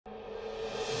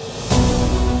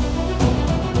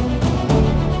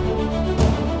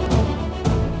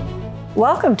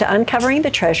Welcome to Uncovering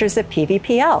the Treasures of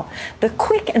Pvpl, the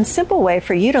quick and simple way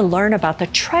for you to learn about the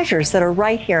treasures that are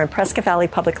right here in Prescott Valley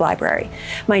Public Library.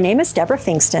 My name is Deborah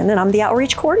Fingston, and I'm the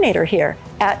Outreach Coordinator here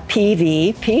at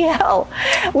Pvpl.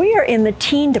 We are in the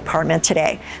teen department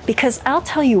today because I'll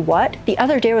tell you what, the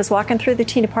other day I was walking through the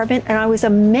teen department and I was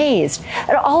amazed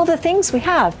at all of the things we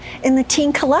have in the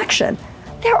teen collection.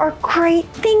 There are great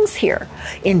things here.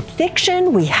 In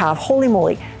fiction, we have, holy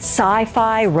moly,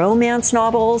 sci-fi, romance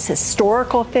novels,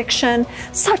 historical fiction,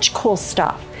 such cool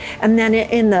stuff. And then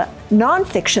in the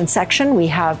nonfiction section, we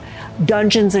have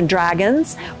Dungeons and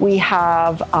Dragons, we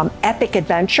have epic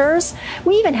adventures,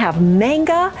 we even have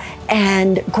manga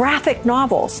and graphic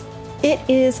novels. It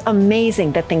is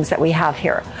amazing the things that we have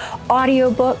here.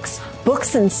 Audiobooks,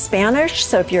 books in Spanish.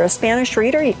 So if you're a Spanish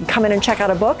reader, you can come in and check out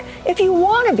a book. If you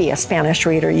want to be a Spanish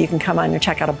reader, you can come in and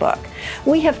check out a book.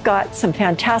 We have got some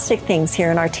fantastic things here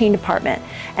in our teen department.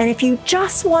 And if you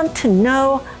just want to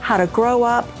know how to grow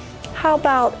up, how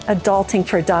about Adulting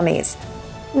for Dummies?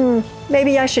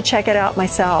 Maybe I should check it out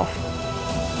myself.